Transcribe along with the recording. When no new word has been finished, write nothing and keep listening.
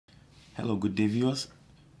Hello, good day viewers.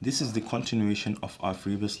 This is the continuation of our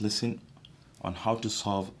previous lesson on how to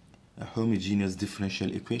solve a homogeneous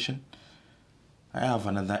differential equation. I have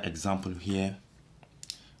another example here,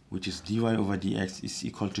 which is dy over dx is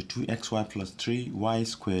equal to 2xy plus 3y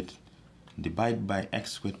squared divided by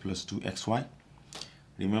x squared plus 2xy.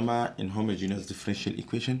 Remember, in homogeneous differential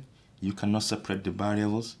equation, you cannot separate the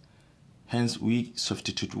variables. Hence, we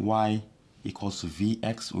substitute y equals to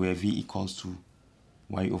vx, where v equals to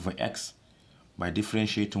y over x, by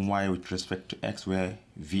differentiating y with respect to x, where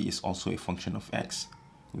v is also a function of x.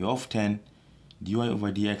 We obtain dy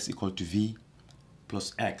over dx equal to v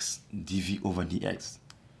plus x dv over dx.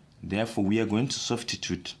 Therefore, we are going to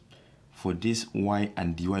substitute for this y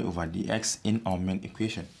and dy over dx in our main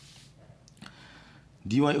equation.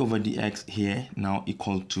 Dy over dx here now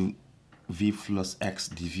equal to v plus x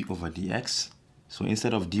dv over dx. So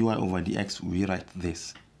instead of dy over dx, we write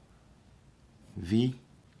this: v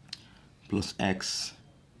plus x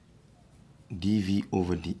dv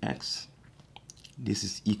over dx. This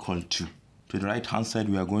is equal to the right hand side,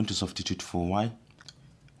 we are going to substitute for y.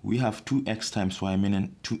 We have 2x times y,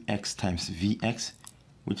 meaning 2x times vx,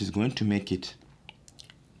 which is going to make it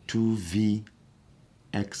 2vx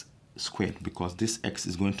squared, because this x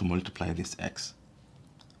is going to multiply this x,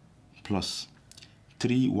 plus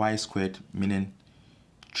 3y squared, meaning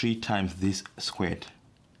 3 times this squared,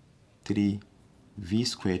 3v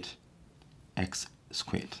squared x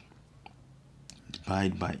squared,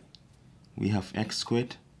 divided by, we have x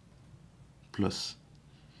squared plus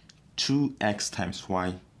 2x times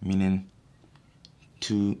y, meaning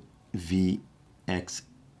 2vx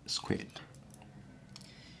squared.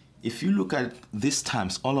 If you look at these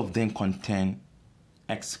terms, all of them contain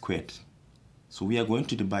x squared. So we are going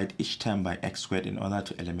to divide each term by x squared in order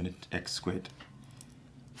to eliminate x squared.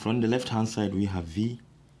 From the left hand side, we have v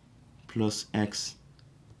plus x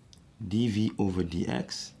dv over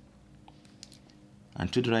dx.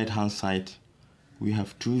 And to the right hand side, we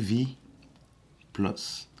have 2v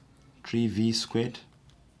plus 3v squared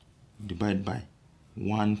divided by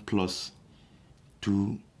 1 plus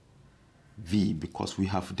 2v, because we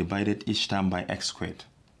have divided each term by x squared.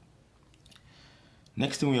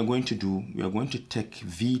 Next thing we are going to do, we are going to take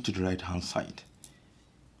v to the right hand side,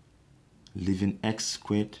 leaving x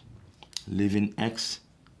squared, leaving x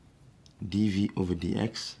dv over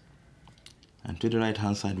dx. And to the right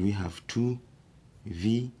hand side, we have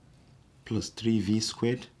 2v plus 3v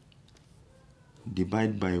squared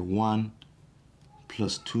divided by 1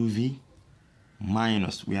 plus 2v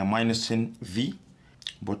minus, we are minusing v,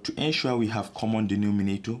 but to ensure we have common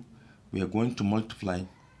denominator, we are going to multiply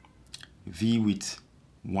v with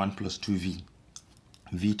 1 plus 2v.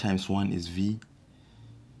 v times 1 is v,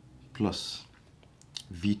 plus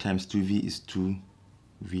v times 2v is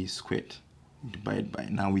 2v squared, divided by,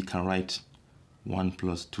 now we can write 1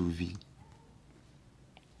 plus 2v.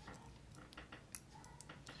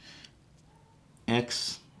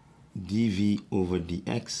 X dv over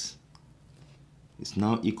dx is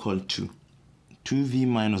now equal to 2v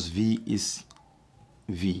minus v is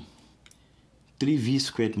v. 3v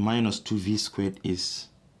squared minus 2v squared is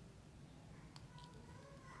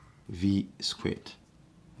v squared,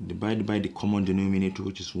 divided by the common denominator,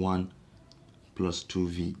 which is 1 plus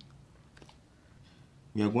 2v.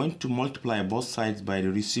 We are going to multiply both sides by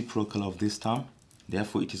the reciprocal of this term.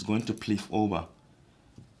 Therefore, it is going to flip over.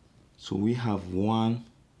 So we have 1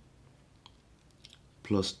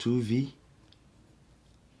 plus 2v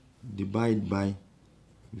divided by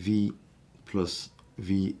v plus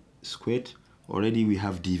v squared. Already we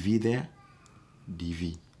have dv there,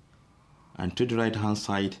 dv. And to the right hand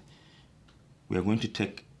side, we are going to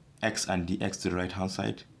take x and dx to the right hand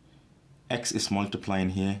side. X is multiplying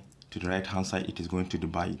here. To the right hand side, it is going to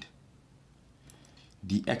divide.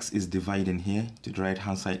 dx is dividing here. To the right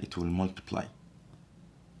hand side, it will multiply.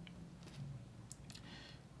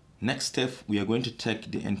 Next step, we are going to take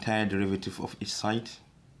the entire derivative of each side.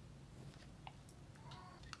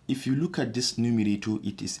 If you look at this numerator,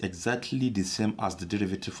 it is exactly the same as the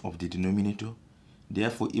derivative of the denominator.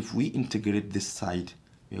 Therefore, if we integrate this side,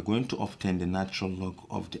 we are going to obtain the natural log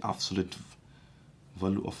of the absolute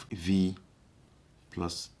value of v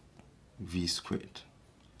plus v squared.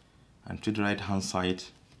 And to the right hand side,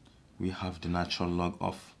 we have the natural log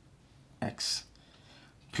of x,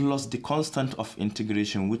 plus the constant of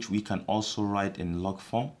integration, which we can also write in log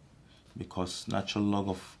form, because natural log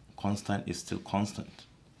of constant is still constant.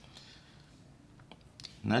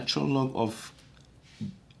 Natural log of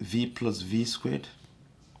v plus v squared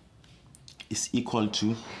is equal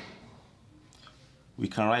to, we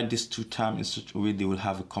can write these two terms in such a way they will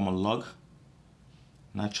have a common log.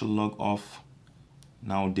 Natural log of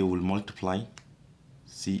Now they will multiply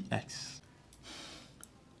cx.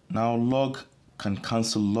 Now log can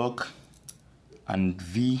cancel log, and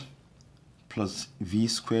v plus v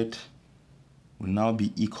squared will now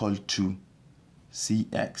be equal to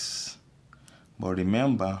cx. But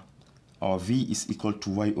remember, our v is equal to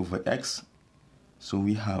y over x, so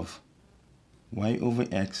we have y over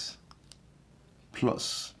x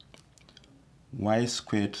plus y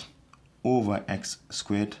squared over x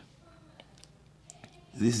squared.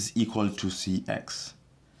 This is equal to cx.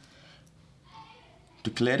 To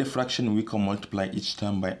clear the fraction, we can multiply each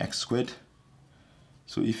term by x squared.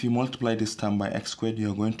 So if you multiply this term by x squared,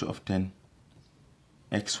 you are going to obtain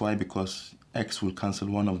xy, because x will cancel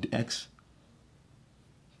one of the x,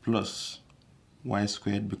 plus y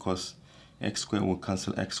squared because x squared will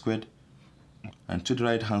cancel x squared. And to the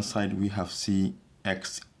right hand side, we have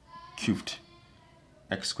cx cubed.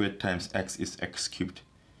 X squared times x is x cubed.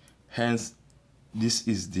 Hence, this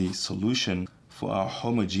is the solution for our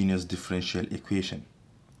homogeneous differential equation.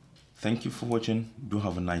 Thank you for watching. Do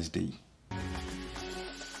have a nice day.